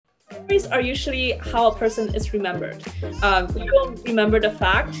Stories are usually how a person is remembered. You don't remember the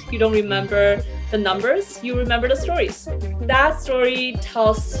fact, you don't remember the numbers, you remember the stories. That story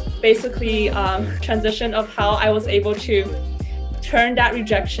tells basically transition of how I was able to turn that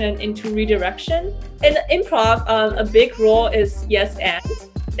rejection into redirection. In improv, a big role is yes and.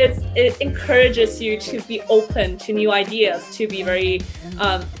 It encourages you to be open to new ideas, to be very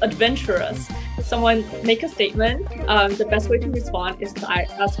adventurous. If someone make a statement, the best way to respond is to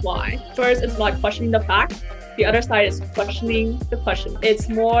ask why. First, it's like questioning the fact. The other side is questioning the question. It's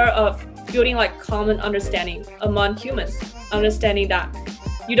more of building like common understanding among humans, understanding that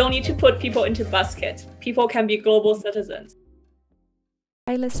you don't need to put people into baskets. People can be global citizens.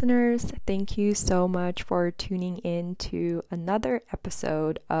 Hi listeners, thank you so much for tuning in to another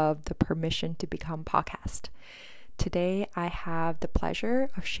episode of the Permission to Become podcast. Today I have the pleasure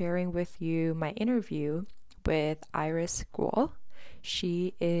of sharing with you my interview with Iris Guo.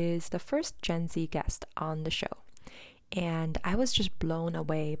 She is the first Gen Z guest on the show, and I was just blown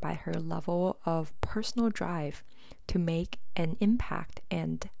away by her level of personal drive to make an impact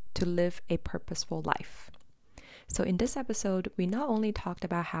and to live a purposeful life. So in this episode, we not only talked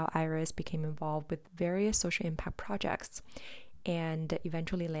about how Iris became involved with various social impact projects and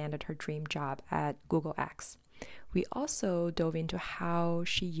eventually landed her dream job at Google X. We also dove into how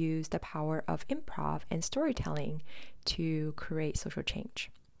she used the power of improv and storytelling to create social change.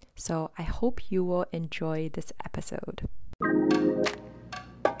 So I hope you will enjoy this episode.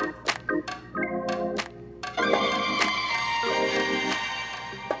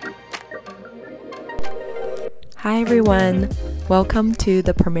 Hi everyone, welcome to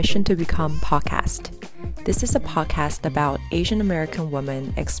the Permission to Become podcast. This is a podcast about Asian American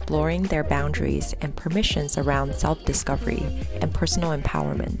women exploring their boundaries and permissions around self-discovery and personal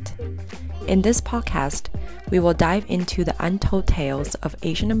empowerment. In this podcast, we will dive into the untold tales of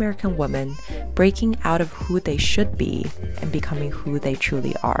Asian American women breaking out of who they should be and becoming who they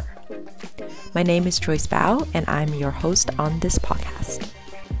truly are. My name is Joyce Bao, and I'm your host on this podcast.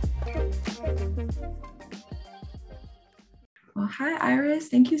 Well, hi, Iris.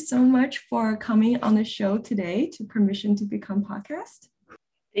 Thank you so much for coming on the show today to Permission to Become podcast.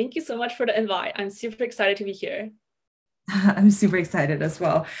 Thank you so much for the invite. I'm super excited to be here. I'm super excited as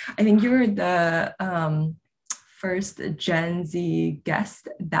well. I think you're the first Gen Z guest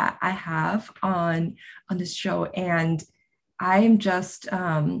that I have on this show, and I am just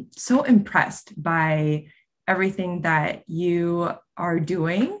so impressed by everything that you are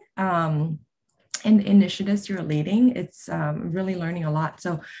doing. And the initiatives you're leading. It's really learning a lot.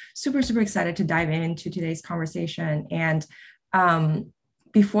 So super excited to dive into today's conversation. And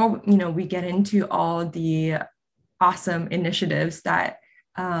before we get into all the awesome initiatives that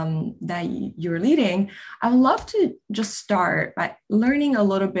you're leading, I would love to just start by learning a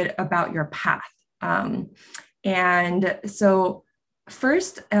little bit about your path. And so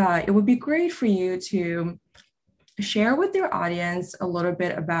first, it would be great for you to share with your audience a little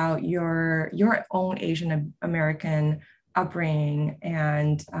bit about your own Asian American upbringing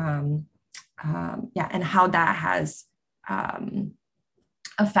and how that has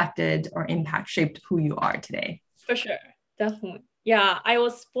affected or shaped who you are today. For sure, definitely. Yeah, I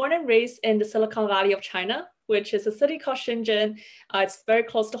was born and raised in the Silicon Valley of China, which is a city called Shenzhen. It's very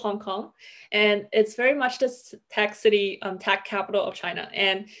close to Hong Kong, and it's very much the tech city, tech capital of China.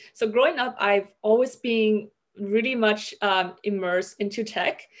 And so growing up, I've always been really much immersed into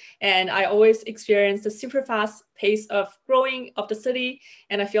tech, and I always experienced the super fast pace of growing of the city,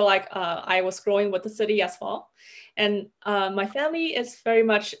 and I feel like I was growing with the city as well. And my family is very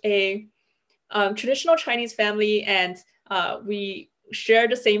much a traditional Chinese family, and we share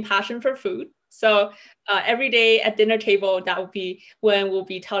the same passion for food. So every day at dinner table, that would be when we'll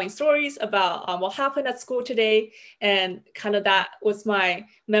be telling stories about what happened at school today, and kind of that was my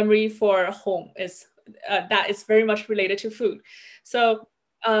memory for home is that is very much related to food. So,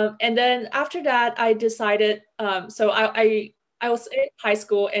 and then after that, I decided, so I was in high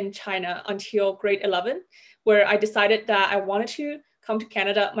school in China until grade 11, where I decided that I wanted to come to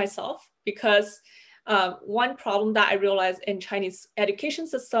Canada myself, because one problem that I realized in Chinese education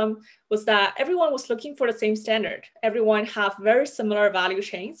system was that everyone was looking for the same standard. Everyone have very similar value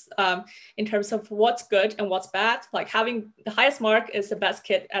chains in terms of what's good and what's bad. Like having the highest mark is the best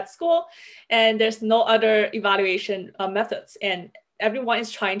kid at school, and there's no other evaluation methods. And everyone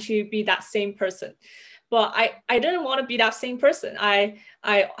is trying to be that same person. But I didn't want to be that same person. I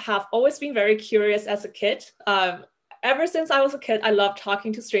have always been very curious as a kid. ever since I was a kid, I love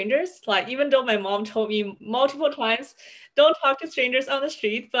talking to strangers. Like, even though my mom told me multiple times, don't talk to strangers on the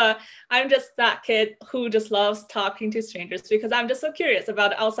street, but I'm just that kid who just loves talking to strangers because I'm just so curious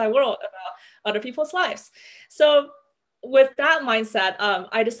about the outside world, about other people's lives. So with that mindset,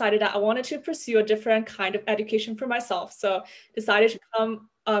 I decided that I wanted to pursue a different kind of education for myself. So decided to come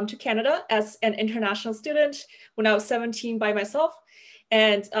to Canada as an international student when I was 17 by myself.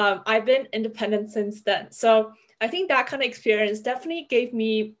 And I've been independent since then. So I think that kind of experience definitely gave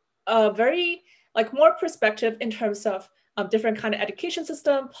me a very more perspective in terms of different kind of education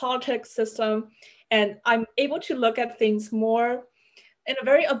system, politics system, and I'm able to look at things more in a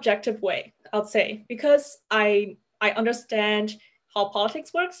very objective way, I'll say, because I understand how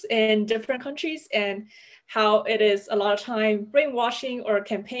politics works in different countries and how it is a lot of time brainwashing or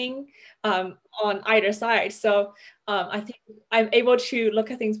campaigning on either side. So I think I'm able to look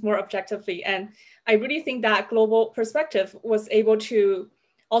at things more objectively. And I really think that global perspective was able to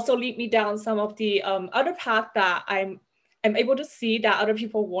also lead me down some of the other path that I'm able to see that other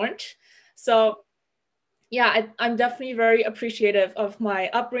people weren't. So yeah, I'm definitely very appreciative of my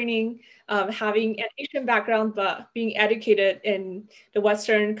upbringing, having an Asian background, but being educated in the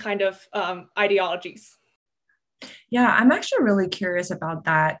Western kind of ideologies. Yeah, I'm actually really curious about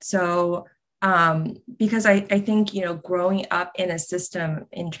that. So, because I think, growing up in a system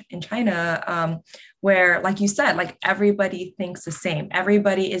in China, where, like you said, like everybody thinks the same,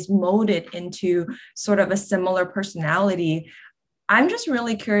 everybody is molded into sort of a similar personality. I'm just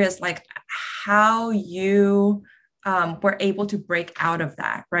really curious, like how you were able to break out of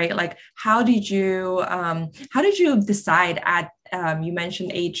that, right? Like, how did you decide at you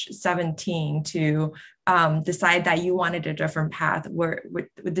mentioned age 17 to decide that you wanted a different path?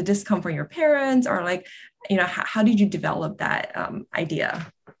 Did this come from your parents, or like, how did you develop that idea?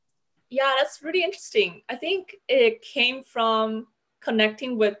 Yeah, that's really interesting. I think it came from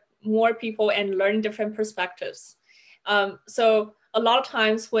connecting with more people and learning different perspectives. So a lot of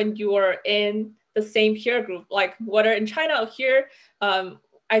times when you are in the same peer group, like whether in China or here,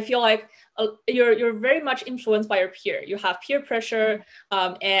 I feel like you're very much influenced by your peer. You have peer pressure,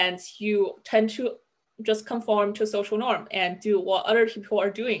 and you tend to just conform to social norm and do what other people are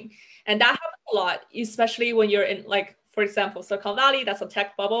doing. And that happens a lot, especially when you're in, like, for example, Silicon Valley, that's a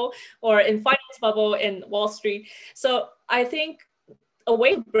tech bubble, or in finance bubble in Wall Street. So I think a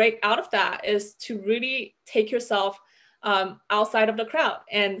way to break out of that is to really take yourself outside of the crowd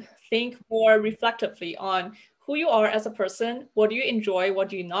and think more reflectively on who you are as a person, what do you enjoy, what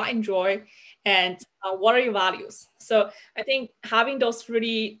do you not enjoy, and what are your values. So I think having those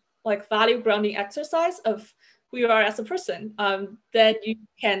really value grounding exercise of who you are as a person, then you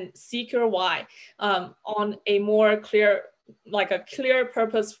can seek your why on a more clear, a clear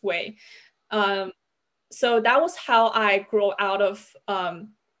purpose way. So that was how I grow out of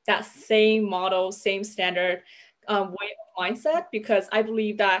that same model, same standard way of mindset, because I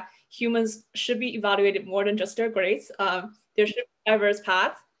believe that humans should be evaluated more than just their grades. There should be a diverse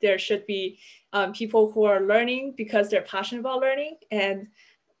path. There should be people who are learning because they're passionate about learning. And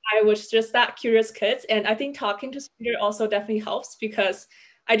I was just that curious kid. And I think talking to strangers also definitely helps, because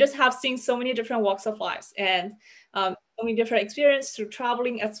I just have seen so many different walks of life and so many different experiences through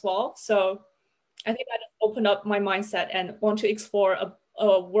traveling as well. So I think I just opened up my mindset and want to explore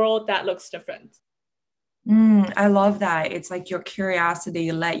a world that looks different. I love that. It's like your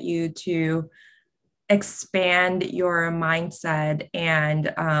curiosity led you to expand your mindset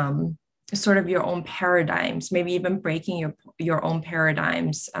and sort of your own paradigms, maybe even breaking your own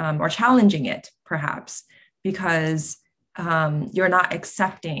paradigms, or challenging it perhaps, because you're not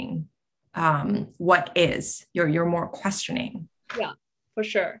accepting what is. You're more questioning. Yeah, for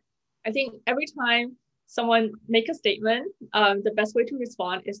sure. I think every time someone make a statement, the best way to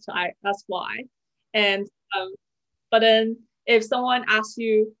respond is to ask why. And but then if someone asks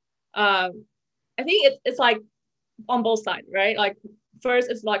you, I think it's like on both sides, right? Like, first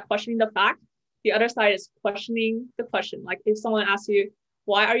it's like questioning the fact. The other side is questioning the question. Like, if someone asks you,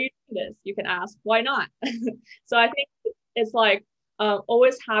 why are you doing this? You can ask, why not? So I think it's like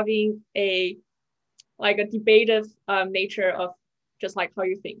always having a debative nature of just like how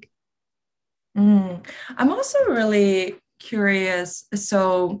you think. I'm also really curious.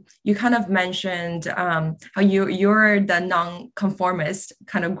 So you kind of mentioned how you're the non-conformist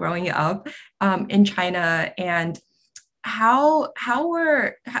kind of growing up in China, and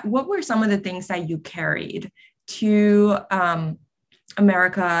what were some of the things that you carried to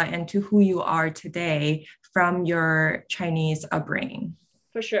America and to who you are today from your Chinese upbringing?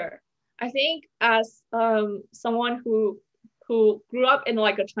 For sure. I think as someone who grew up in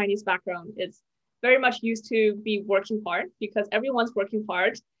like a Chinese background, very much used to be working hard because everyone's working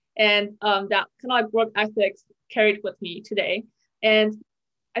hard. And that kind of like work ethics carried with me today. And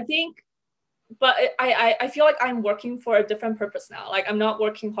I think, but I feel like I'm working for a different purpose now. Like I'm not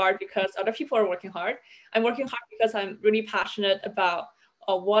working hard because other people are working hard. I'm working hard because I'm really passionate about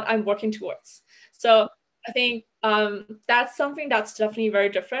what I'm working towards. So I think that's something that's definitely very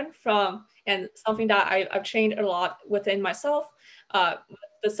different from, and something that I've trained a lot within myself,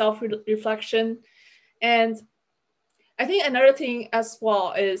 the self-reflection. And I think another thing as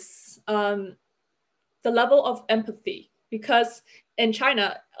well is the level of empathy, because in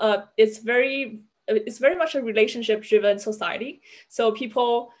China, it's very much a relationship-driven society. So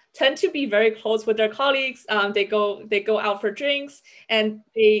people tend to be very close with their colleagues. They go out for drinks, and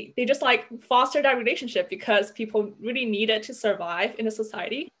they just like foster that relationship because people really need it to survive in a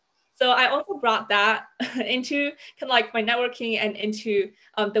society. So I also brought that into kind of like my networking and into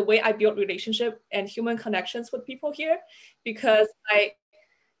the way I build relationship and human connections with people here, because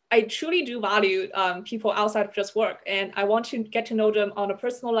I truly do value people outside of just work, and I want to get to know them on a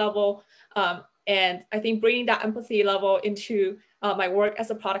personal level. And I think bringing that empathy level into my work as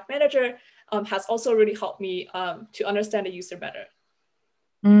a product manager has also really helped me to understand the user better.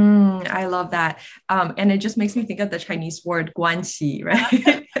 I love that. And it just makes me think of the Chinese word 关系,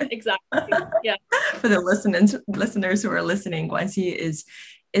 right? Exactly. Yeah. For the listeners who are listening, 关系 is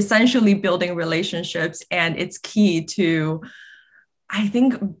essentially building relationships, and it's key to, I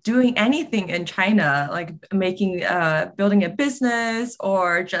think, doing anything in China, like building a business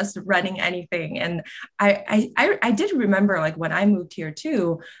or just running anything. And I did remember, like when I moved here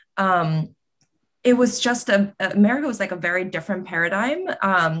too, it was just America was like a very different paradigm.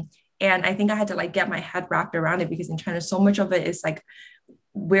 And I think I had to like get my head wrapped around it, because in China, so much of it is like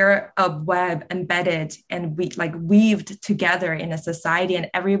we're a web embedded and we like weaved together in a society, and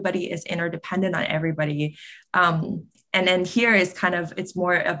everybody is interdependent on everybody. And then here is kind of, it's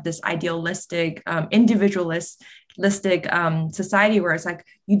more of this idealistic, individualistic society where it's like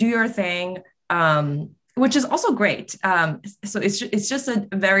you do your thing, which is also great. So it's just a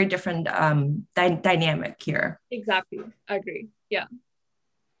very different dynamic here. Exactly. I agree. Yeah.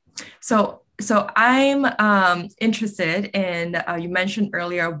 So I'm interested in, you mentioned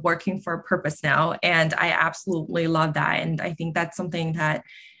earlier, working for a purpose now, and I absolutely love that. And I think that's something that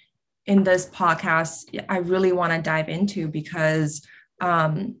in this podcast, I really want to dive into, because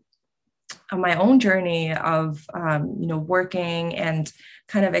on my own journey of, working and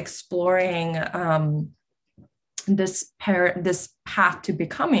kind of exploring this path to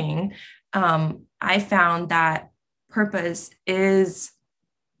becoming, I found that purpose is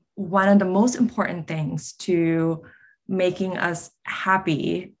one of the most important things to making us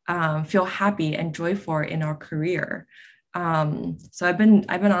happy, feel happy and joyful in our career. So I've been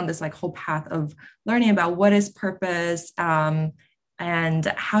on this like whole path of learning about what is purpose, and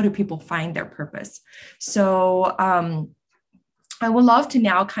how do people find their purpose. So I would love to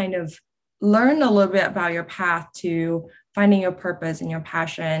now kind of learn a little bit about your path to finding your purpose and your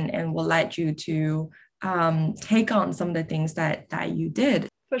passion, and will let you to take on some of the things that you did.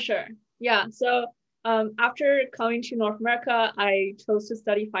 For sure. Yeah. So after coming to North America, I chose to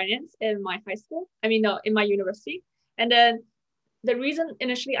study finance in my high school. In my university. And then the reason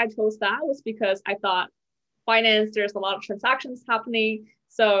initially I chose that was because I thought finance, there's a lot of transactions happening.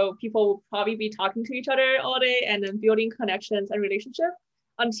 So people will probably be talking to each other all day and then building connections and relationships.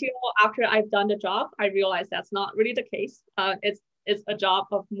 Until after I've done the job, I realized that's not really the case. It's a job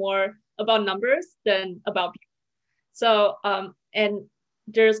of more about numbers than about people. So, and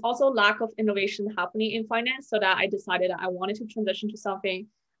there's also lack of innovation happening in finance, so that I decided that I wanted to transition to something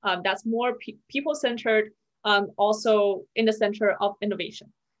that's more people-centered, also in the center of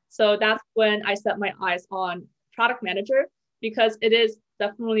innovation. So that's when I set my eyes on product manager, because it is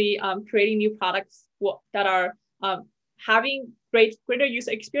definitely creating new products that are having greater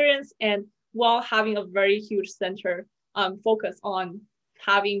user experience, and while having a very huge center focus on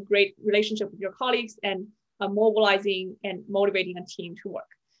having great relationship with your colleagues and mobilizing and motivating a team to work.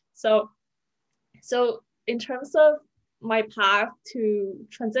 So in terms of my path to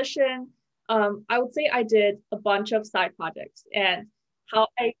transition, I would say I did a bunch of side projects, and how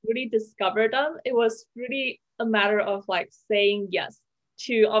I really discovered them, it was really a matter of like saying yes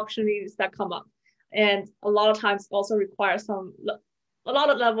to opportunities that come up. And a lot of times also requires a lot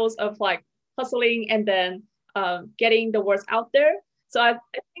of levels of like hustling and then getting the words out there. So I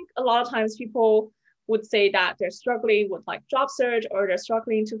think a lot of times people would say that they're struggling with like job search, or they're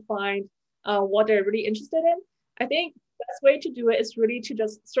struggling to find what they're really interested in. I think the best way to do it is really to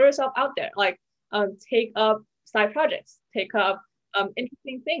just throw yourself out there, like take up side projects, take up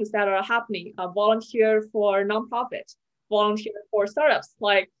interesting things that are happening. Volunteer for nonprofit, volunteer for startups,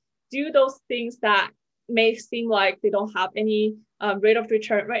 like do those things that may seem like they don't have any rate of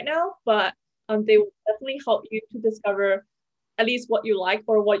return right now, but they will definitely help you to discover at least what you like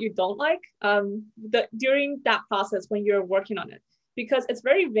or what you don't like during that process when you're working on it. Because it's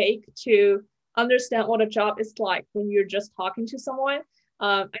very vague to understand what a job is like when you're just talking to someone.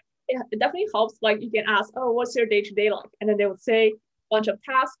 It definitely helps, like you can ask, oh, what's your day-to-day like? And then they would say a bunch of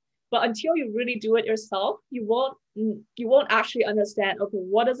tasks. But until you really do it yourself, you won't actually understand, okay,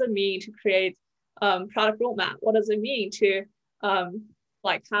 what does it mean to create product roadmap? What does it mean to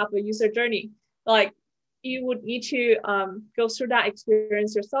like have a user journey? Like you would need to go through that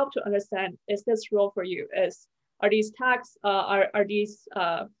experience yourself to understand, is this role for you? Are these tasks, are these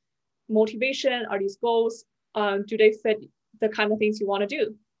motivation, are these goals, do they fit the kind of things you want to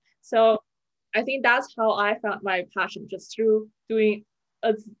do? So I think that's how I found my passion, just through doing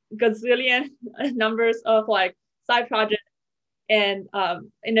a gazillion numbers of like side projects and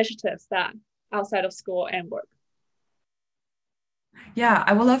initiatives that outside of school and work. Yeah,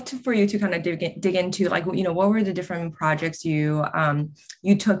 I would love for you to kind of dig into like, what were the different projects you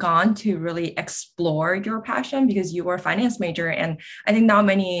took on to really explore your passion, because you were a finance major, and I think not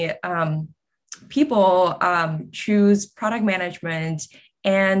many people choose product management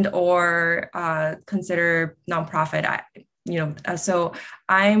and or consider nonprofit. So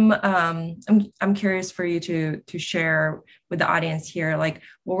I'm curious for you to share with the audience here, like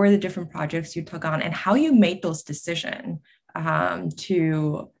what were the different projects you took on and how you made those decisions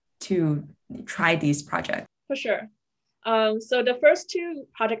to try these projects. For sure. So the first two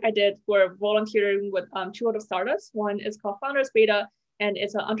projects I did were volunteering with two other startups. One is called Founders Beta, and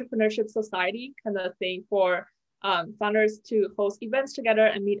it's an entrepreneurship society kind of thing for founders to host events together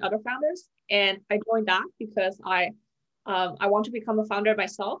and meet other founders. And I joined that because I want to become a founder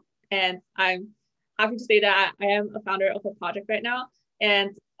myself. And I'm happy to say that I am a founder of a project right now.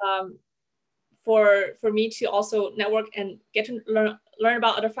 And for me to also network and get to learn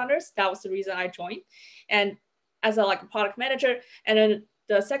about other founders, that was the reason I joined. And as a product manager. And then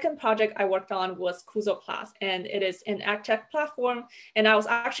the second project I worked on was Kuzo Class, and it is an AgTech platform. And I was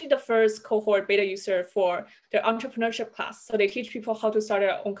actually the first cohort beta user for their entrepreneurship class. So they teach people how to start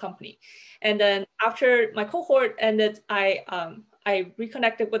their own company. And then after my cohort ended, I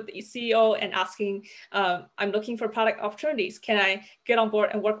reconnected with the CEO and asking, I'm looking for product opportunities. Can I get on board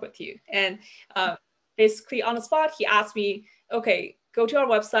and work with you? And basically on the spot, he asked me, okay, go to our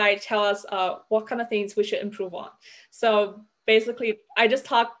website, tell us what kind of things we should improve on. So basically, I just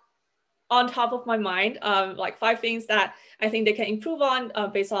talked on top of my mind, like 5 things that I think they can improve on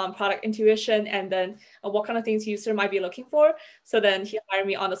based on product intuition, and then what kind of things user might be looking for. So then he hired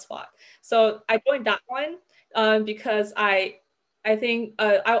me on the spot. So I joined that one because I think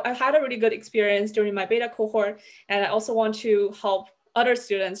I had a really good experience during my beta cohort, and I also want to help other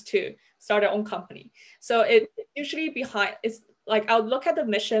students to start their own company. So it usually it's like I'll look at the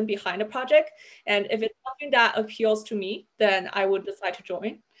mission behind the project, and if it's something that appeals to me, then I would decide to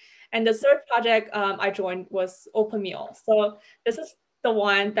join. And the third project I joined was Open Meal. So this is the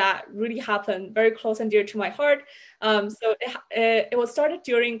one that really happened very close and dear to my heart. So it was started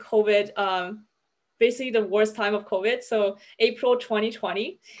during COVID, basically the worst time of COVID. So April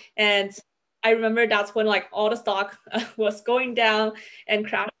 2020. And I remember that's when all the stock was going down and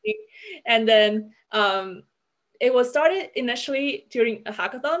crashing. And then it was started initially during a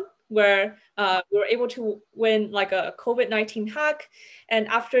hackathon where we were able to win a COVID-19 hack. And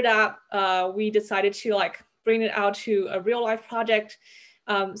after that, we decided to bring it out to a real life project.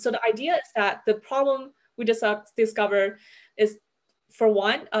 So the idea is that the problem we discovered is, for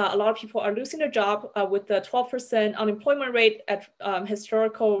one, a lot of people are losing their job with the 12% unemployment rate at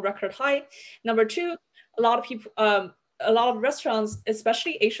historical record high. Number two, a lot of restaurants,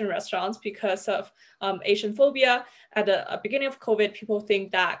 especially Asian restaurants, because of Asian phobia. At the beginning of COVID, people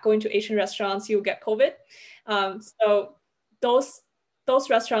think that going to Asian restaurants, you'll get COVID. So those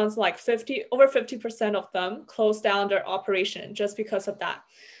restaurants, over 50% of them closed down their operation just because of that.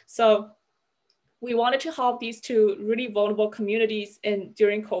 So we wanted to help these two really vulnerable communities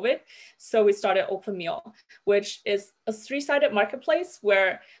during COVID. So we started Open Meal, which is a 3-sided marketplace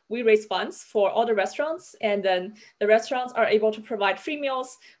where we raise funds for all the restaurants, and then the restaurants are able to provide free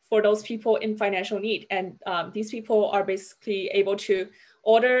meals for those people in financial need. And these people are basically able to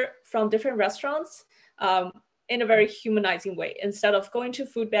order from different restaurants in a very humanizing way, instead of going to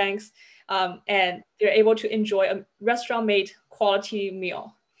food banks, and they're able to enjoy a restaurant-made quality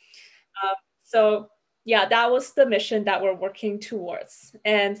meal. So yeah, that was the mission that we're working towards.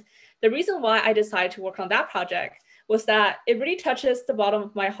 And the reason why I decided to work on that project was that it really touches the bottom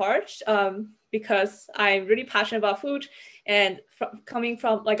of my heart, because I'm really passionate about food, and coming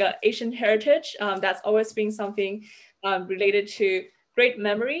from like an Asian heritage, that's always been something related to great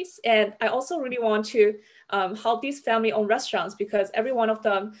memories. And I also really want to help these family-owned restaurants, because every one of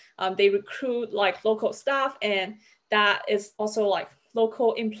them, they recruit like local staff, and that is also like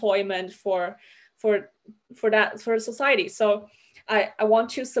local employment for society. So I want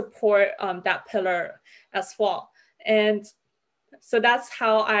to support that pillar as well. And so that's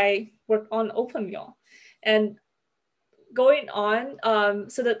how I work on open meal. And going on,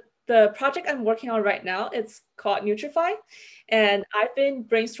 so the project I'm working on right now, it's called Neutrify. And I've been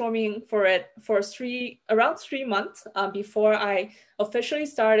brainstorming for it for around 3 months before I officially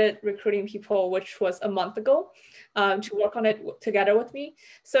started recruiting people, which was a month ago, to work on it together with me.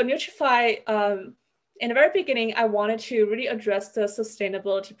 So Neutrify, in the very beginning, I wanted to really address the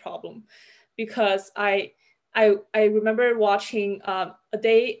sustainability problem, because I remember watching a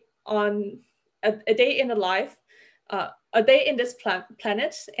day in the life, a day in this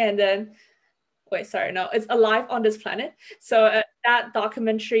planet, and then it's Alive on This Planet. So that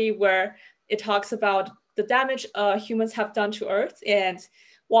documentary where it talks about the damage humans have done to Earth and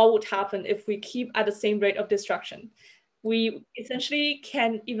what would happen if we keep at the same rate of destruction. We essentially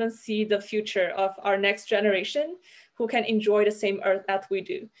can even see the future of our next generation who can enjoy the same Earth as we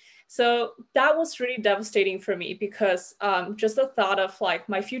do. So that was really devastating for me, because just the thought of like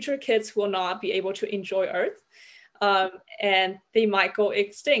my future kids will not be able to enjoy Earth, and they might go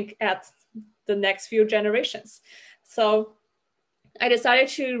extinct at the next few generations. So I decided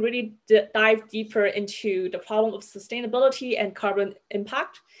to really dive deeper into the problem of sustainability and carbon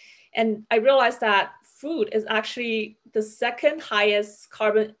impact. And I realized that food is actually the second highest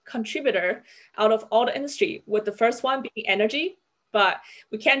carbon contributor out of all the industry, with the first one being energy. But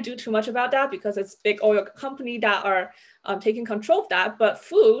we can't do too much about that because it's big oil company that are taking control of that. But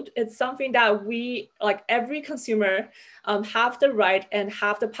food, it's something that we, like every consumer, have the right and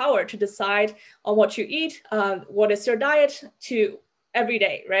have the power to decide on what you eat, what is your diet to every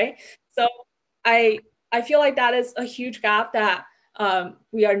day, right? So I feel like that is a huge gap that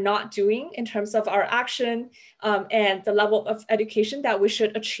we are not doing in terms of our action and the level of education that we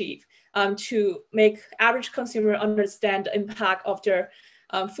should achieve to make average consumer understand the impact of their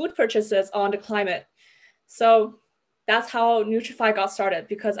food purchases on the climate. So that's how Neutrify got started,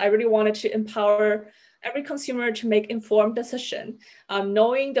 because I really wanted to empower every consumer to make informed decision,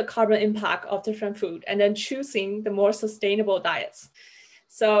 knowing the carbon impact of different food, and then choosing the more sustainable diets.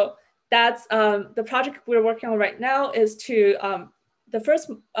 So that's the project we're working on right now. Is to the first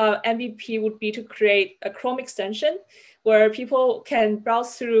MVP would be to create a Chrome extension where people can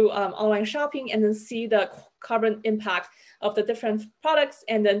browse through online shopping and then see the carbon impact of the different products,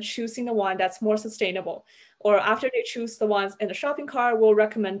 and then choosing the one that's more sustainable. Or after they choose the ones in the shopping cart, we'll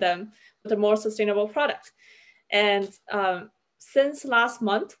recommend them with a more sustainable product. And since last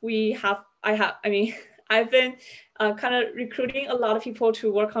month, I've been kind of recruiting a lot of people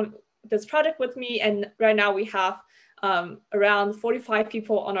to work on this project with me. And right now we have around 45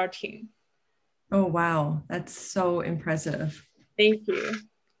 people on our team. Oh, wow. That's so impressive. Thank you.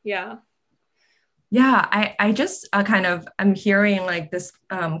 Yeah. Yeah, I just I'm hearing like this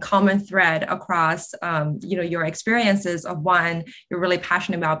common thread across, your experiences of one, you're really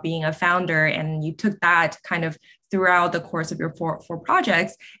passionate about being a founder, and you took that kind of throughout the course of your four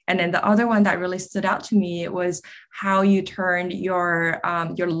projects. And then the other one that really stood out to me was how you turned your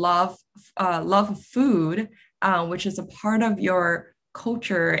love of food, which is a part of your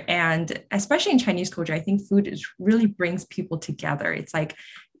culture, and especially in Chinese culture, I think food really brings people together. It's like,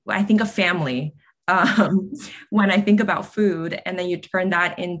 I think of family when I think about food, and then you turn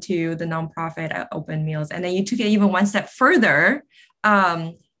that into the nonprofit Open Meals, and then you took it even one step further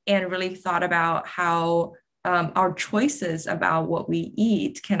and really thought about how our choices about what we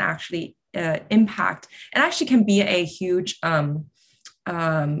eat can actually impact, and actually can be a huge form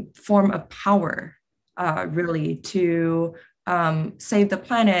of power, really, to save the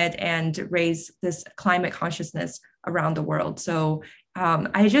planet and raise this climate consciousness around the world. So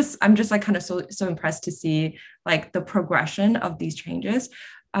I'm just like kind of so impressed to see like the progression of these changes.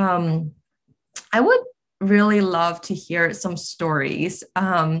 I would really love to hear some stories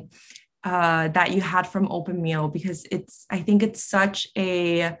that you had from Open Meal, because I think it's such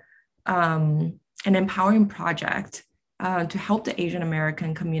an empowering project to help the Asian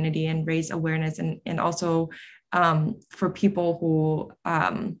American community and raise awareness, and also for people who,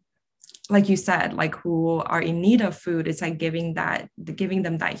 like you said, like who are in need of food. It's like giving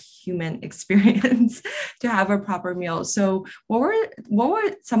them that human experience to have a proper meal. So what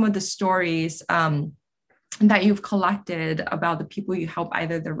were some of the stories that you've collected about the people you help,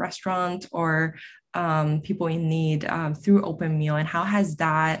 either the restaurant or people in need through Open Meal, and how has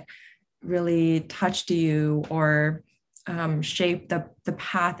that really touched you or shaped the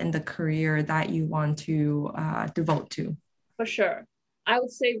path and the career that you want to devote to? For sure. I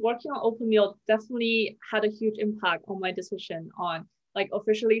would say working on Open Meal definitely had a huge impact on my decision on like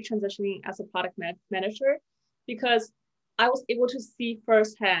officially transitioning as a product manager, because I was able to see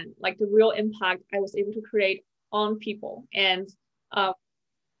firsthand like the real impact I was able to create on people. And I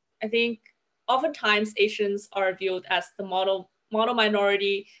think oftentimes Asians are viewed as the model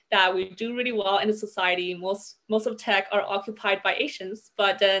minority, that we do really well in the society. Most of tech are occupied by Asians,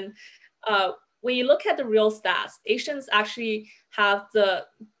 but then when you look at the real stats, Asians actually have the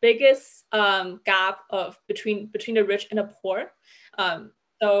biggest gap of between the rich and the poor.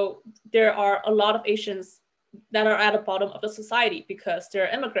 So there are a lot of Asians that are at the bottom of the society because they're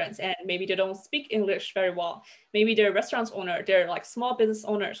immigrants and maybe they don't speak English very well. Maybe they're restaurant owner, they're like small business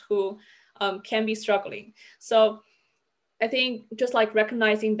owners who can be struggling. So I think just like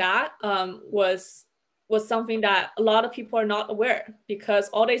recognizing that was something that a lot of people are not aware, because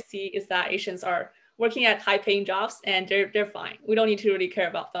all they see is that Asians are working at high paying jobs and they're fine. We don't need to really care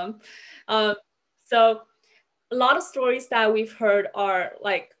about them. So a lot of stories that we've heard are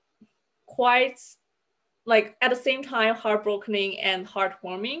like quite like at the same time heartbreaking and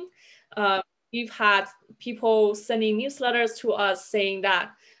heartwarming. We've had people sending newsletters to us saying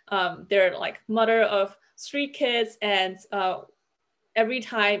that they're like mother of street kids, and every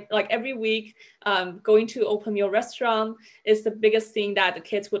time, like every week, going to Open Meal restaurant is the biggest thing that the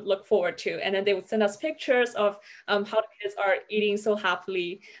kids would look forward to. And then they would send us pictures of how the kids are eating so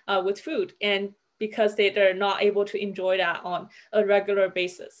happily with food, and because they're not able to enjoy that on a regular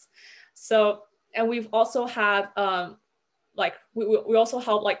basis. So, and we've also had like we also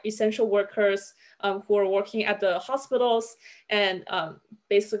help like essential workers who are working at the hospitals, and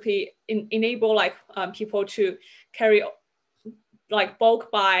basically enable like people to carry like bulk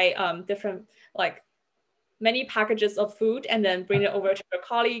buy different like many packages of food and then bring it over to their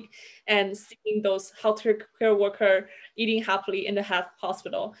colleague, and seeing those healthcare worker eating happily in the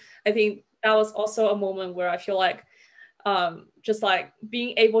hospital. I think that was also a moment where I feel like just like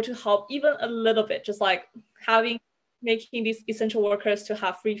being able to help even a little bit, just like making these essential workers to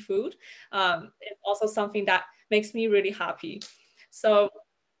have free food is also something that makes me really happy. So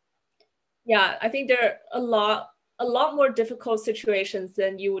yeah, I think there are a lot more difficult situations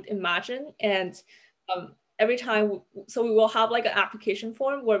than you would imagine. And every time, so we will have like an application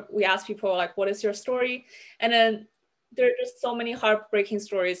form where we ask people like, what is your story? And then there are just so many heartbreaking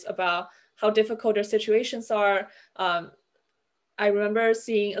stories about how difficult their situations are. I remember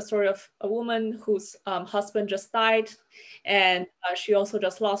seeing a story of a woman whose husband just died, and she also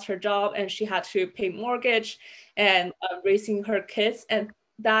just lost her job, and she had to pay mortgage and raising her kids. And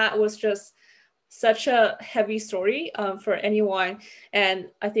that was just such a heavy story for anyone. And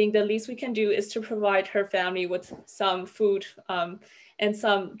I think the least we can do is to provide her family with some food and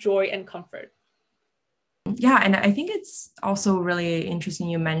some joy and comfort. Yeah, and I think it's also really interesting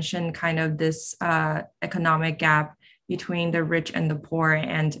you mentioned kind of this economic gap between the rich and the poor.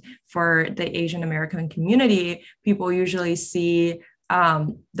 And for the Asian American community, people usually see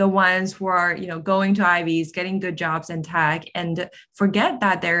the ones who are, you know, going to Ivies, getting good jobs in tech, and forget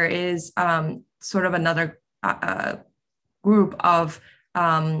that there is sort of another group of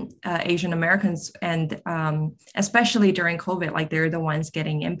Asian Americans, and especially during COVID, like they're the ones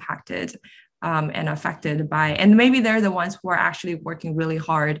getting impacted and affected by, and maybe they're the ones who are actually working really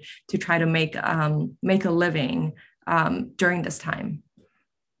hard to try to make a living during this time.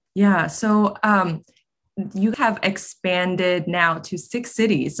 Yeah, so you have expanded now to 6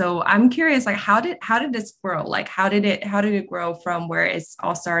 cities. So I'm curious, like how did this grow? Like how did it grow from where it's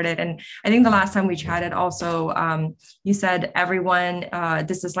all started? And I think the last time we chatted also, you said everyone,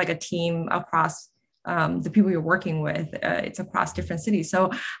 this is like a team across the people you're working with, it's across different cities. So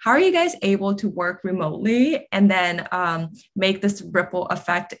how are you guys able to work remotely and then make this ripple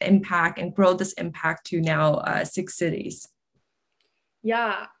effect impact and grow this impact to now 6 cities?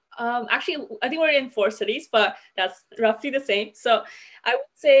 Yeah, actually, I think we're in 4 cities, but that's roughly the same. So I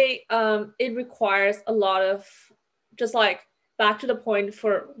would say it requires a lot of just like back to the point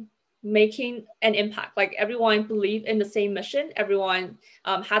for making an impact. Like everyone believe in the same mission, everyone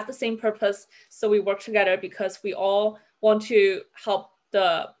has the same purpose. So we work together because we all want to help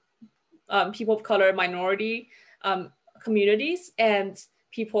the people of color, minority communities, and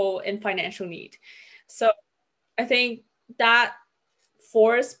people in financial need. So I think that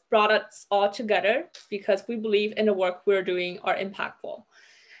force brought us all together because we believe in the work we're doing are impactful.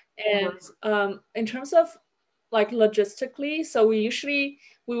 And in terms of like logistically. So we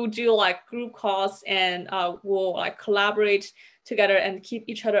will do like group calls, and we'll like collaborate together and keep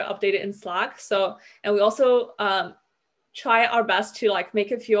each other updated in Slack. So, and we also try our best to like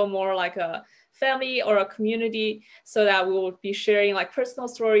make it feel more like a family or a community, so that we will be sharing like personal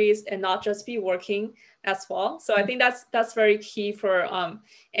stories and not just be working as well. So I think that's very key for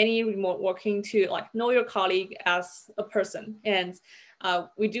any remote working, to like know your colleague as a person. And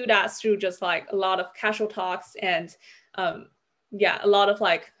we do that through just like a lot of casual talks and a lot of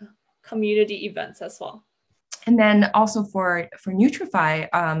like community events as well. And then also for Neutrify,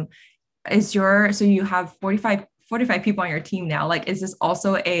 so you have 45 people on your team now. Like, is this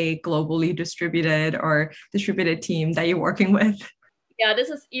also a globally distributed team that you're working with? Yeah, this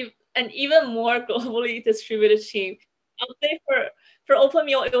is an even more globally distributed team. I would say for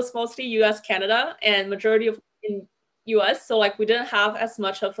OpenMeal, it was mostly US, Canada, and majority of in US. So like we didn't have as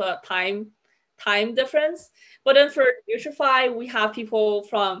much of a time difference. But then for Neutrify, we have people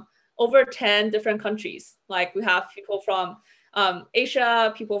from over 10 different countries. Like we have people from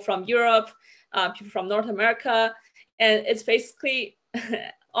Asia, people from Europe, people from North America, and it's basically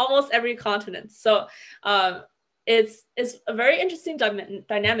almost every continent. So it's a very interesting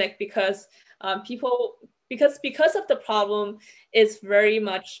dynamic, because because of the problem is very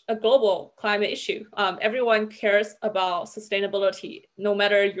much a global climate issue. Everyone cares about sustainability, no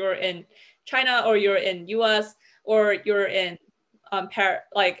matter you're in China or you're in US or you're in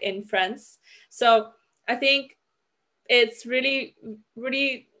like in France. So I think it's really,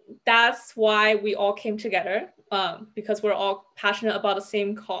 really, that's why we all came together, because we're all passionate about the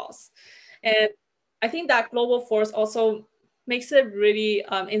same cause. And I think that global force also makes it really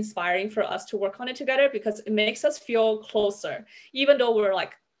inspiring for us to work on it together, because it makes us feel closer, even though we're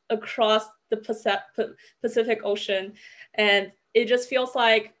like across the Pacific Ocean. And it just feels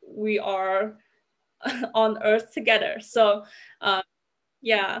like we are on Earth together. So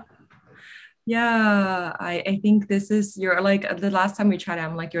yeah. Yeah, I think you're like, the last time we chatted,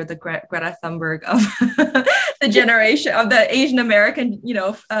 I'm like, you're the Greta Thunberg of the generation, of the Asian American,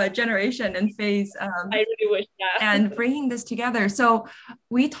 generation and phase. I really wish that. And bringing this together. So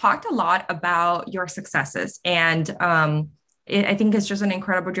we talked a lot about your successes, and I think it's just an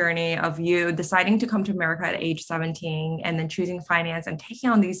incredible journey of you deciding to come to America at age 17, and then choosing finance and taking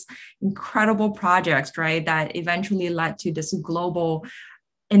on these incredible projects, right? That eventually led to this global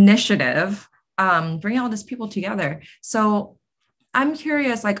initiative, bringing all these people together. So I'm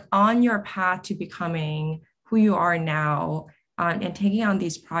curious, like, on your path to becoming who you are now, and taking on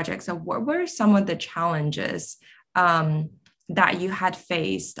these projects, so what were some of the challenges that you had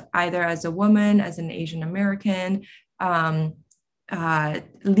faced, either as a woman, as an Asian American,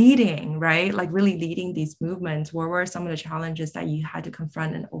 leading, right? Like really leading these movements? What were some of the challenges that you had to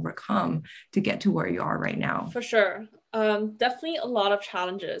confront and overcome to get to where you are right now? For sure. Definitely a lot of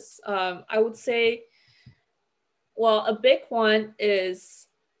challenges. I would say, well, a big one is,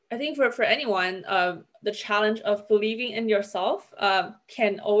 I think for anyone, the challenge of believing in yourself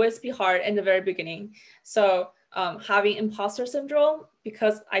can always be hard in the very beginning. So having imposter syndrome,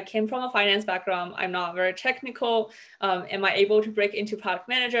 because I came from a finance background, I'm not very technical. Am I able to break into product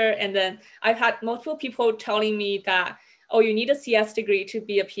manager? And then I've had multiple people telling me that, oh, you need a CS degree to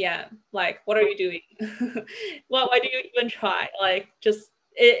be a PM. Like, what are you doing? Why do you even try? Like, just,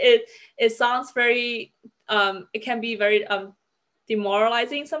 it sounds very, it can be very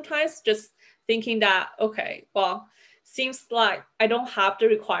demoralizing sometimes, just thinking that, okay, well, seems like I don't have the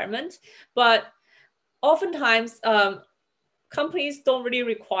requirement. But oftentimes, companies don't really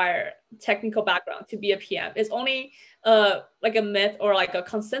require technical background to be a PM. It's only like a myth or like a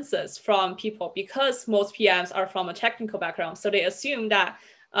consensus from people, because most PMs are from a technical background. So they assume that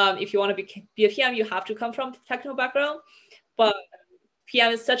if you want to be a PM, you have to come from technical background. But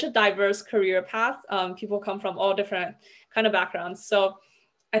PM is such a diverse career path. People come from all different kind of backgrounds. So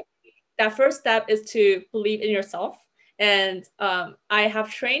I think that first step is to believe in yourself. And I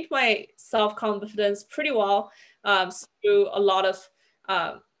have trained my self-confidence pretty well through a lot of,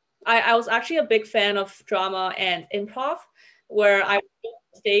 I was actually a big fan of drama and improv, where I would go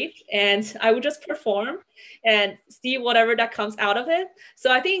on stage and I would just perform and see whatever that comes out of it.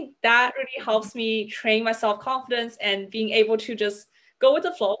 So I think that really helps me train my self-confidence and being able to just go with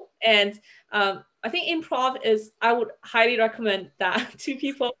the flow. And I think improv I would highly recommend that to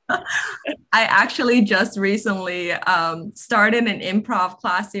people. I actually just recently started an improv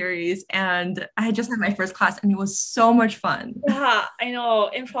class series, and I just had my first class, and it was so much fun. Yeah, I know.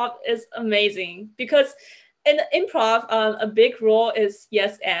 Improv is amazing, because in improv, a big role is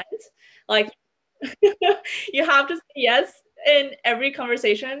yes and. Like, you have to say yes in every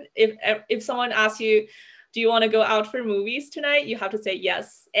conversation. If someone asks you, do you want to go out for movies tonight? You have to say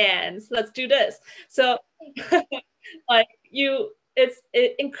yes, and let's do this. So like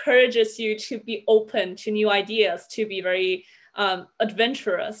it encourages you to be open to new ideas, to be very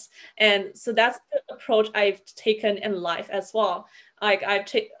adventurous. And so that's the approach I've taken in life as well. Like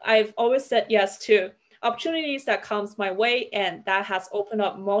I've always said yes to opportunities that comes my way, and that has opened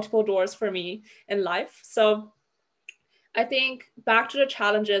up multiple doors for me in life. So I think back to the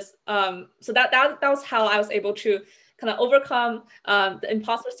challenges. So that was how I was able to kind of overcome the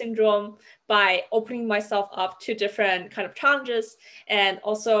imposter syndrome by opening myself up to different kind of challenges, and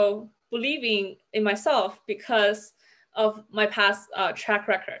also believing in myself because of my past track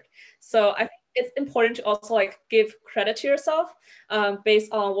record. So I think it's important to also like give credit to yourself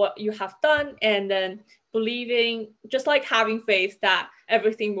based on what you have done, and then believing, just like having faith that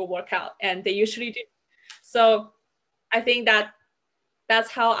everything will work out, and they usually do. So I think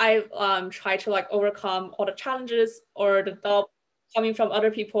that's how I try to like overcome all the challenges or the doubt coming from other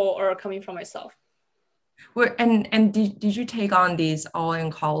people or coming from myself. And did you take on these all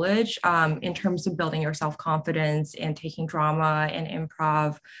in college in terms of building your self-confidence and taking drama and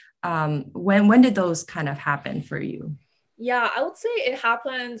improv? When did those kind of happen for you? Yeah, I would say it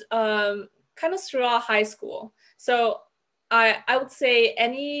happened kind of throughout high school. So I would say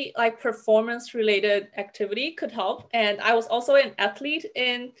any like performance related activity could help. And I was also an athlete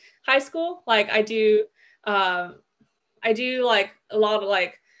in high school. Like I do like a lot of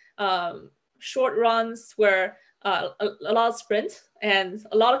like short runs where a lot of sprints and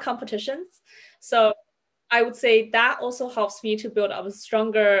a lot of competitions. So I would say that also helps me to build up a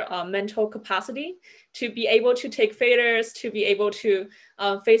stronger mental capacity to be able to take failures, to be able to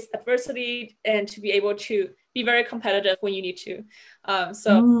face adversity, and to be able to be very competitive when you need to. I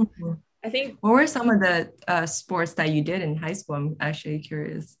think. What were some of the sports that you did in high school? I'm actually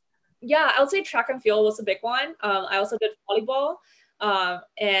curious. Yeah, I would say track and field was a big one. I also did volleyball,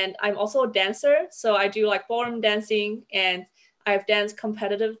 and I'm also a dancer. So I do like ballroom dancing, and I've danced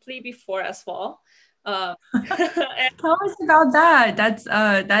competitively before as well. Tell us about that.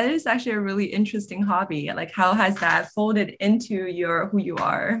 That is actually a really interesting hobby. Like, how has that folded into who you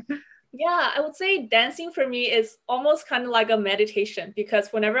are? Yeah, I would say dancing for me is almost kind of like a meditation,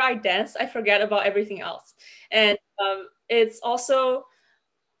 because whenever I dance, I forget about everything else. And it's also,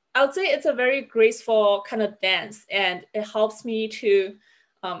 I would say it's a very graceful kind of dance, and it helps me to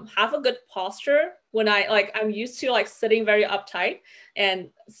have a good posture when I'm used to like sitting very uptight and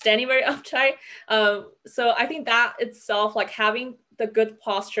standing very uptight. So I think that itself, like having the good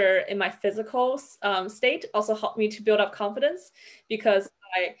posture in my physical state, also helped me to build up confidence, because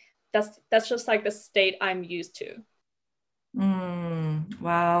that's just like the state I'm used to.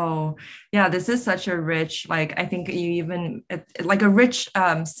 Wow. Yeah, this is such a rich, like, I think you even like a rich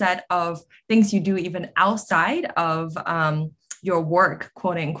set of things you do even outside of your work,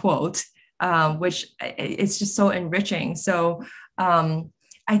 quote unquote, which it's just so enriching. So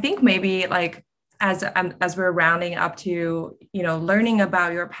I think maybe like as we're rounding up to, learning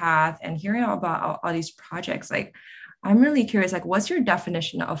about your path and hearing about all these projects, like, I'm really curious, like, what's your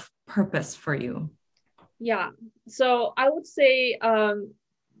definition of purpose for you? Yeah, so I would say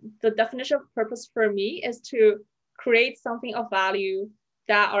the definition of purpose for me is to create something of value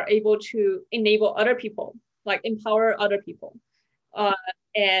that are able to enable other people, like empower other people,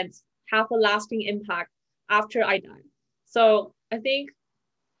 and have a lasting impact after I die. So I think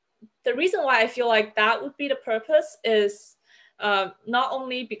the reason why I feel like that would be the purpose is not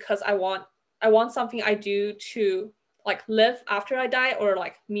only because I want something I do to like live after I die, or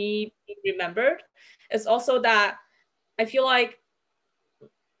like me being remembered. It's also that I feel like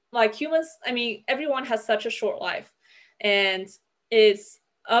humans, I mean, everyone has such a short life, and it's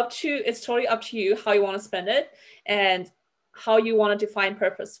totally up to you how you want to spend it, and how you want to define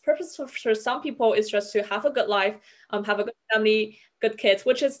purpose. Purpose for some people is just to have a good life, have a good family, good kids,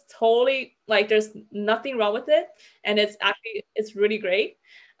 which is totally like, there's nothing wrong with it. And it's really great.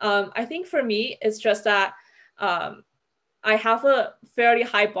 I think for me, it's just that I have a fairly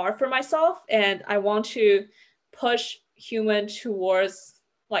high bar for myself, and I want to push human towards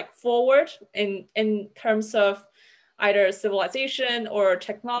like forward in terms of either civilization or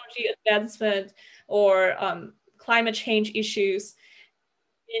technology advancement, or climate change issues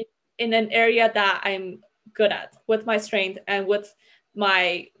in an area that I'm good at, with my strength and with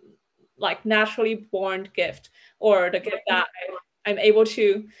my like naturally born gift, or the gift that I'm able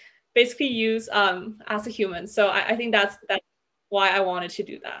to basically use as a human. So I think that's why I wanted to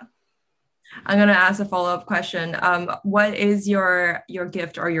do that. I'm going to ask a follow-up question. What is your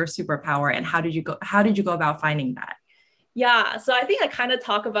gift or your superpower, and how did you go about finding that? Yeah, so I think I kind of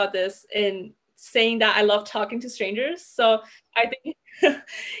talk about this in saying that I love talking to strangers. So I think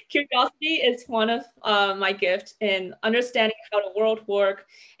curiosity is one of my gifts in understanding how the world works.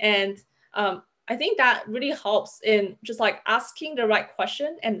 And I think that really helps in just like asking the right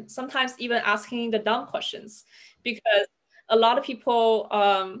question and sometimes even asking the dumb questions, because a lot of people,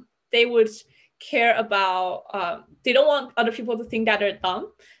 they would care about, they don't want other people to think that they're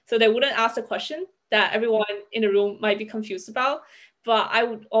dumb. So they wouldn't ask the question that everyone in the room might be confused about. But I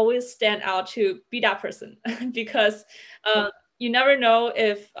would always stand out to be that person because you never know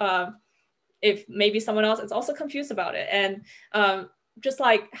if maybe someone else is also confused about it. And just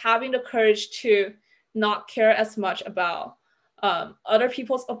like having the courage to not care as much about other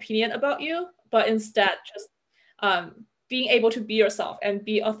people's opinion about you, but instead just being able to be yourself and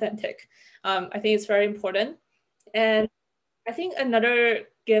be authentic. I think it's very important. And I think another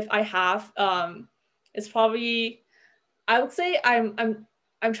gift I have is probably, I would say I'm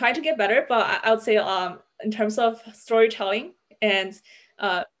trying to get better, but I would say in terms of storytelling and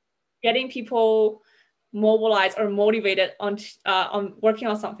getting people mobilized or motivated on working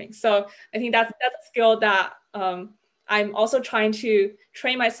on something. So I think that's a skill that I'm also trying to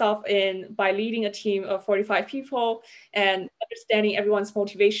train myself in by leading a team of 45 people and understanding everyone's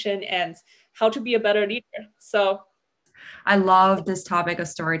motivation and how to be a better leader. So I love this topic of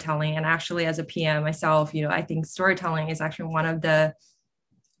storytelling. And actually, as a PM myself, I think storytelling is actually one of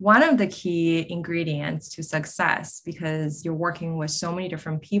the key ingredients to success, because you're working with so many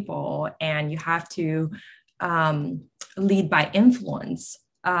different people and you have to lead by influence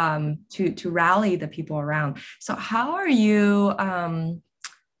to rally the people around. So how are you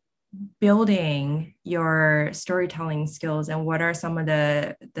building your storytelling skills, and what are some of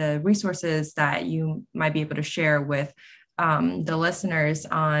the resources that you might be able to share with the listeners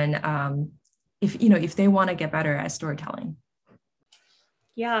on if they want to get better at storytelling?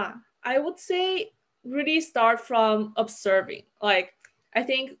 Yeah, I would say really start from observing. Like, I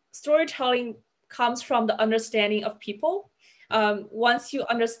think storytelling comes from the understanding of people. Once you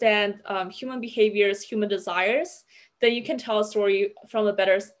understand human behaviors, human desires, then you can tell a story from a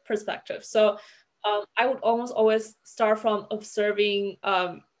better perspective. So I would almost always start from observing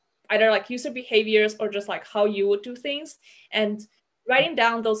either like user behaviors or just like how you would do things, and writing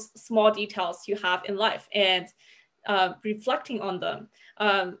down those small details you have in life and reflecting on them.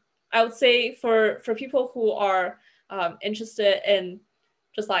 I would say for people who are interested in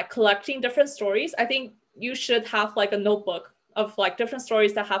just like collecting different stories, I think you should have like a notebook of like different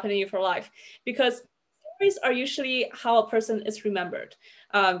stories that happen in your life, because stories are usually how a person is remembered.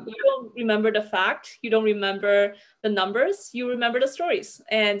 You don't remember the fact, you don't remember the numbers, you remember the stories,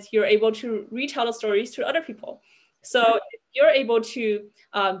 and you're able to retell the stories to other people. So if you're able to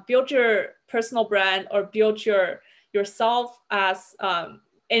build your personal brand or build yourself as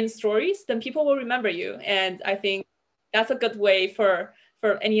in stories, then people will remember you. And I think that's a good way for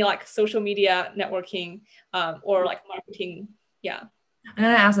any like social media networking or like marketing. Yeah. I'm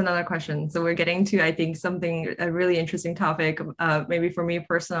going to ask another question. So we're getting to, I think, a really interesting topic, maybe for me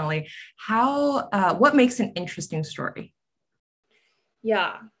personally. What makes an interesting story?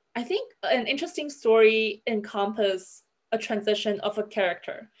 Yeah, I think an interesting story encompasses a transition of a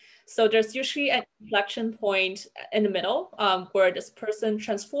character. So there's usually an inflection point in the middle where this person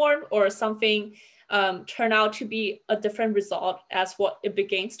transformed or something turned out to be a different result as what it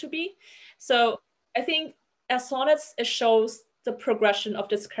begins to be. So I think as long as it shows the progression of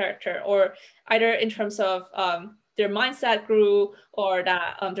this character, or either in terms of their mindset grew, or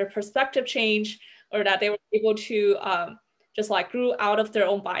that their perspective changed, or that they were able to just like grew out of their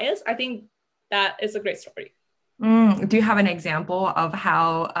own bias, I think that is a great story. Do you have an example of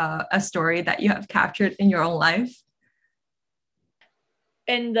how a story that you have captured in your own life?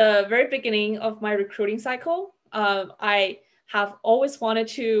 In the very beginning of my recruiting cycle, I have always wanted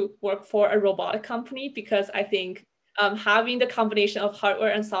to work for a robotic company, because I think having the combination of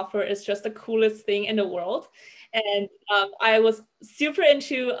hardware and software is just the coolest thing in the world. And I was super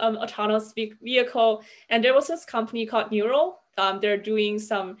into autonomous vehicle. And there was this company called Neural. They're doing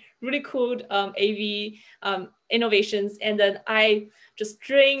some really cool AV innovations. And then I just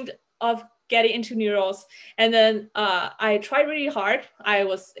dreamed of getting into Neurals. And then I tried really hard. I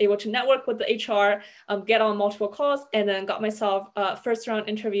was able to network with the HR, get on multiple calls, and then got myself a first round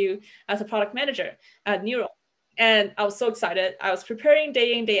interview as a product manager at Neural. And I was so excited. I was preparing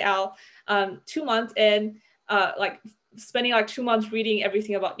day in, day out, 2 months in, like spending like 2 months reading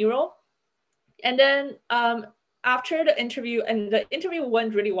everything about Neural. And then after the interview, and the interview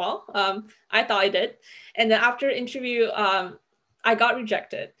went really well. I thought I did. And then after the interview, I got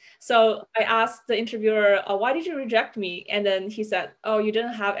rejected. So I asked the interviewer, why did you reject me? And then he said, oh, you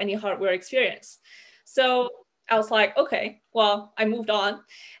didn't have any hardware experience. So I was like, okay, well, I moved on.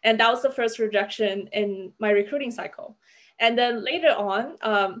 And that was the first rejection in my recruiting cycle. And then later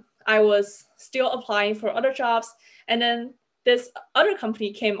on, I was still applying for other jobs. And then this other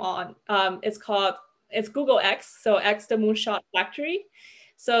company came on. It's Google X, so X the Moonshot Factory.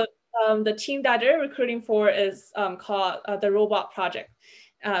 So the team that they're recruiting for is called the Robot Project,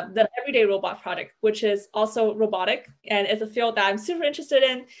 the Everyday Robot Project, which is also robotic, and it's a field that I'm super interested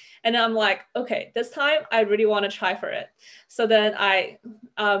in. And I'm like, okay, this time I really want to try for it. So then I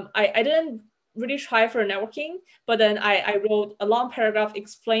didn't really try for networking, but then I wrote a long paragraph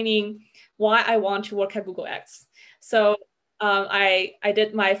explaining why I want to work at Google X. So I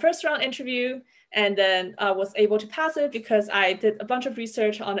did my first round interview, and then was able to pass it because I did a bunch of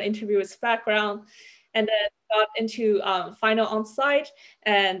research on the interviewer's background, and then got into final on-site,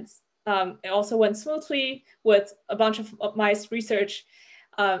 and it also went smoothly with a bunch of my research,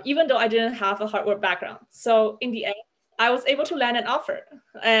 even though I didn't have a hardware background. So in the end, I was able to land an offer,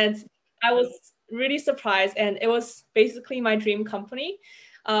 and I was really surprised, and it was basically my dream company.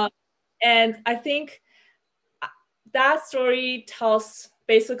 And I think that story tells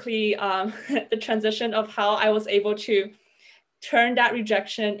basically the transition of how I was able to turn that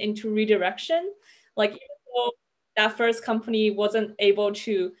rejection into redirection. Like, even though that first company wasn't able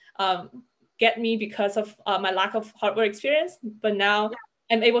to get me because of my lack of hardware experience, but now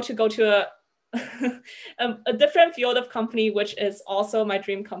I'm able to go to a different field of company, which is also my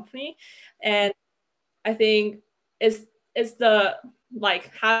dream company. And I think it's the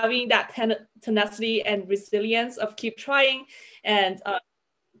like having that tenacity and resilience of keep trying and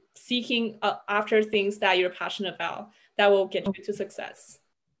seeking after things that you're passionate about that will get you to success.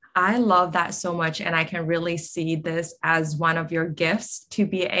 I love that so much. And I can really see this as one of your gifts to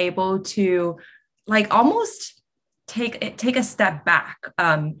be able to like almost take a step back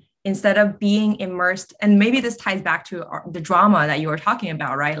instead of being immersed. And maybe this ties back to the drama that you were talking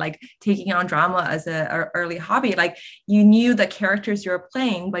about, right? Like taking on drama as an early hobby, like you knew the characters you're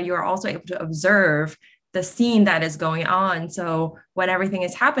playing, but you're also able to observe the scene that is going on. So when everything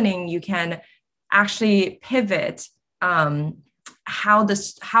is happening, you can actually pivot how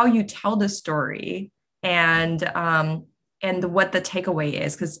you tell the story and what the takeaway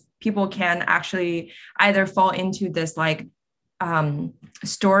is, because people can actually either fall into this like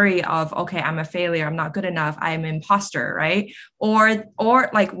story of, okay, I'm a failure, I'm not good enough, I'm an imposter, right? Or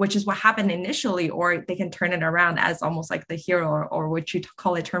like, which is what happened initially, or they can turn it around as almost like the hero, or what you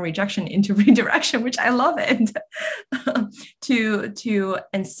call it, turn rejection into redirection, which I love it, to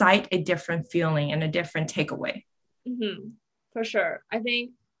incite a different feeling and a different takeaway. Mm-hmm. For sure. I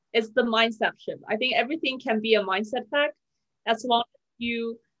think it's the mindset shift. I think everything can be a mindset fact as long as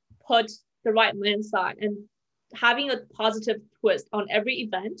you put the right mindset and having a positive twist on every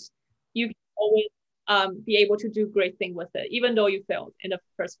event, you can always be able to do great thing with it, even though you failed in the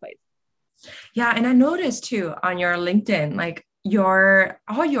first place. Yeah. And I noticed too on your LinkedIn, like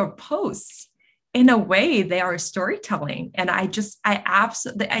all your posts, in a way, they are storytelling. And I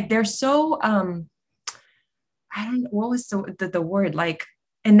absolutely, they're so, I don't know, what was the word, like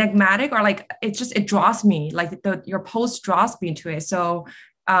enigmatic, or like, it draws me, like your post draws me to it. So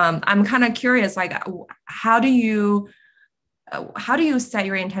I'm kind of curious, like, how do you set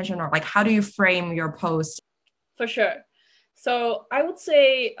your intention, or like, how do you frame your post? For sure. So I would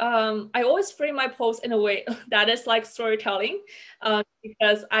say I always frame my post in a way that is like storytelling,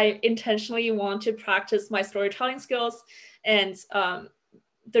 because I intentionally want to practice my storytelling skills. And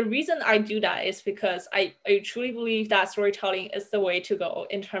the reason I do that is because I truly believe that storytelling is the way to go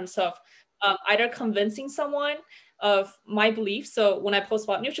in terms of either convincing someone of my beliefs. So when I post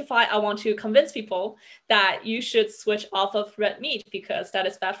about Neutrify, I want to convince people that you should switch off of red meat because that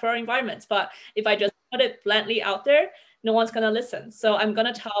is bad for our environment. But if I just put it bluntly out there, no one's going to listen. So I'm going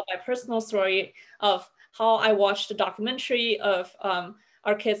to tell my personal story of how I watched the documentary of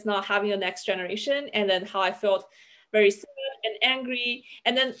our kids not having a next generation, and then how I felt very sad and angry.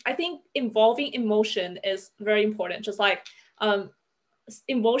 And then I think involving emotion is very important. Just like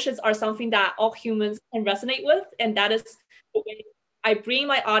emotions are something that all humans can resonate with. And that is the way I bring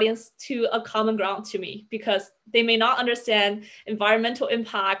my audience to a common ground to me, because they may not understand environmental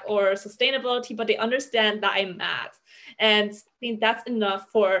impact or sustainability, but they understand that I'm mad. And I think that's enough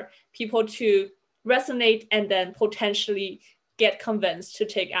for people to resonate and then potentially get convinced to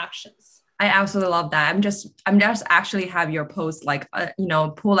take actions. I absolutely love that. I'm just actually have your post, like,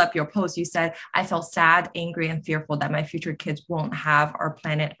 pull up your post. You said, I felt sad, angry, and fearful that my future kids won't have our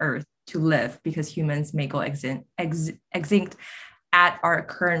planet Earth to live because humans may go extinct. at our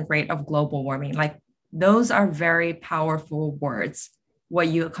current rate of global warming. Like those are very powerful words, what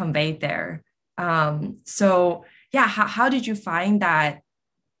you conveyed there. So yeah, how did you find that,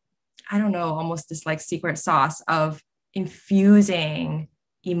 I don't know, almost this like secret sauce of infusing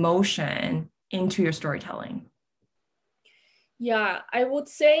emotion into your storytelling? Yeah, I would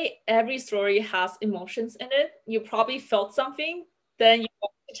say every story has emotions in it. You probably felt something, then you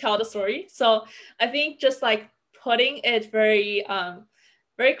want to tell the story. So I think just like putting it very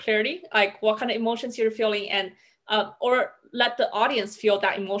clearly, like what kind of emotions you're feeling, and or let the audience feel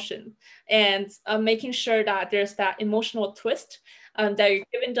that emotion, and making sure that there's that emotional twist that you're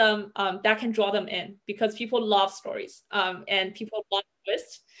giving them, that can draw them in, because people love stories, and people love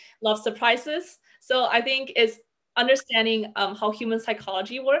twists, love surprises. So I think it's understanding how human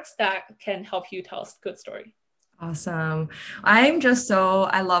psychology works that can help you tell a good story. Awesome. I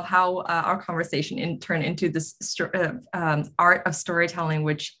love how our conversation turned into this art of storytelling,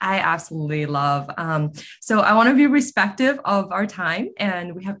 which I absolutely love. So I want to be respectful of our time,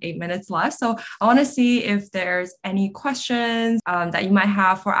 and we have 8 minutes left. So I want to see if there's any questions that you might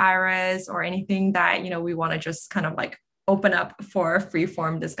have for Iris, or anything that, we want to just kind of like open up for a free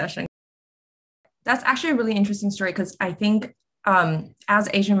form discussion. That's actually a really interesting story, because I think as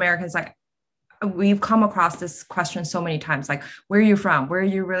Asian Americans, like, we've come across this question so many times, like, where are you from? Where are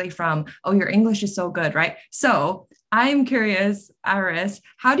you really from? Oh, your English is so good, right? So I'm curious, Iris,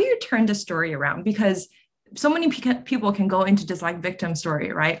 how do you turn the story around? Because so many people can go into this like victim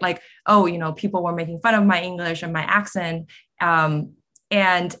story, right? Like, oh, people were making fun of my English and my accent.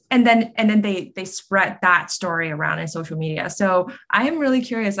 And then they spread that story around in social media. So I am really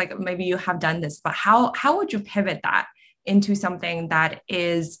curious, like, maybe you have done this, but how would you pivot that into something that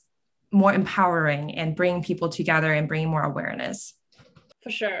is more empowering and bringing people together and bringing more awareness? For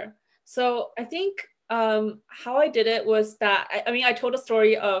sure. So I think how I did it was that I told a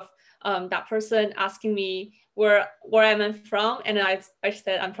story of that person asking me where I'm from, and then I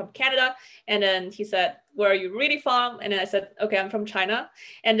said I'm from Canada, and then he said, where are you really from? And then I said, okay, I'm from China.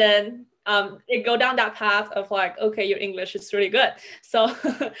 And then it go down that path of like, okay, your English is really good. So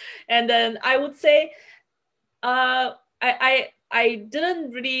and then I would say I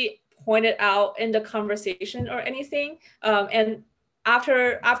didn't really point it out in the conversation or anything. And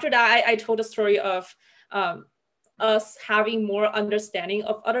after that, I told a story of us having more understanding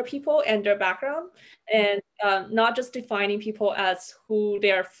of other people and their background, and not just defining people as who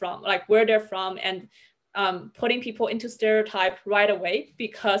they're from, like where they're from, and putting people into stereotype right away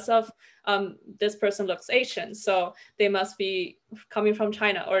because of this person looks Asian, so they must be coming from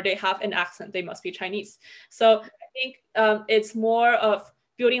China, or they have an accent, they must be Chinese. So I think it's more of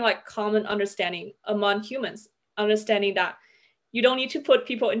building like common understanding among humans, understanding that you don't need to put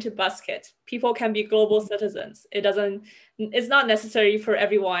people into basket. People can be global citizens. It's not necessary for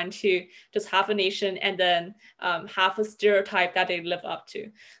everyone to just have a nation and then have a stereotype that they live up to.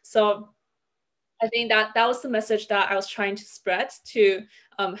 So I think that was the message that I was trying to spread to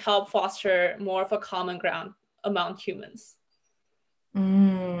help foster more of a common ground among humans.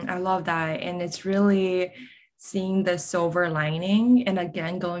 I love that. And it's really seeing the silver lining. And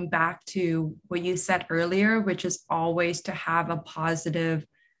again, going back to what you said earlier, which is always to have a positive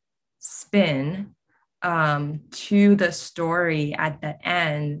spin to the story at the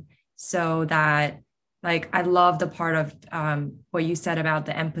end, so that, like, I love the part of what you said about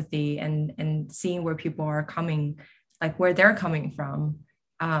the empathy and seeing where people are coming, like where they're coming from,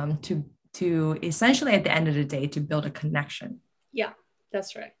 to essentially at the end of the day to build a connection. Yeah,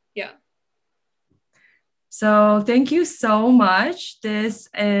 that's right. Yeah. So thank you so much. This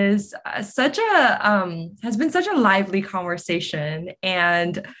is has been such a lively conversation,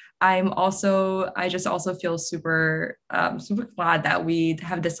 and I just also feel super glad that we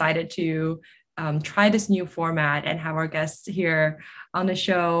have decided to try this new format and have our guests here on the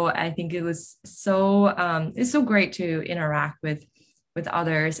show. I think it was it's so great to interact with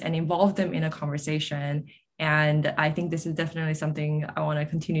others and involve them in a conversation. And I think this is definitely something I want to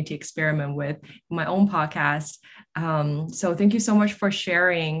continue to experiment with in my own podcast. So thank you so much for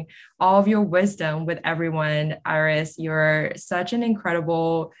sharing all of your wisdom with everyone, Iris. You're such an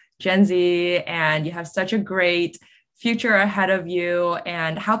incredible Gen Z, and you have such a great future ahead of you.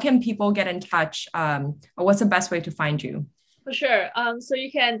 And how can people get in touch? Or what's the best way to find you? For sure. So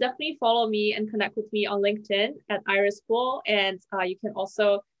you can definitely follow me and connect with me on LinkedIn at Iris Guo, and you can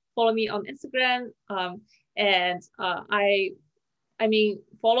also follow me on Instagram. And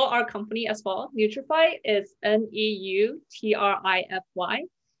follow our company as well. Neutrify is Neutrify.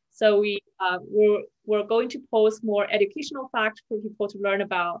 So we're going to post more educational facts for people to learn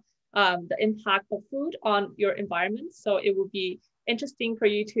about the impact of food on your environment. So it will be interesting for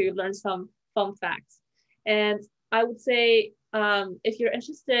you to learn some fun facts. And I would say if you're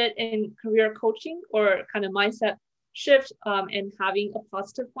interested in career coaching or kind of mindset shift and having a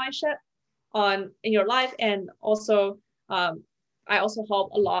positive mindset in your life, and also I also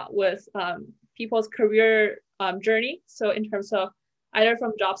help a lot with people's career journey. So in terms of either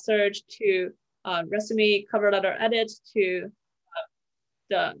from job search to resume, cover letter edit, to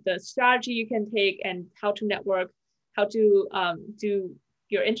the strategy you can take and how to network, how to do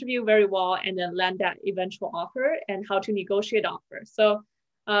your interview very well and then land that eventual offer, and how to negotiate offer. So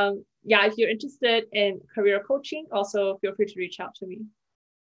if you're interested in career coaching, also feel free to reach out to me.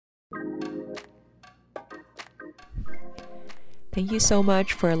 Thank you so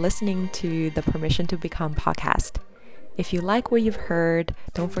much for listening to the Permission to Become podcast. If you like what you've heard,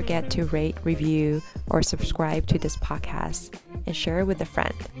 don't forget to rate, review, or subscribe to this podcast and share it with a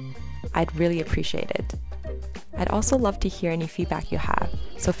friend. I'd really appreciate it. I'd also love to hear any feedback you have,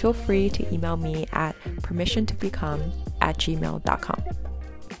 so feel free to email me at permissiontobecome@gmail.com.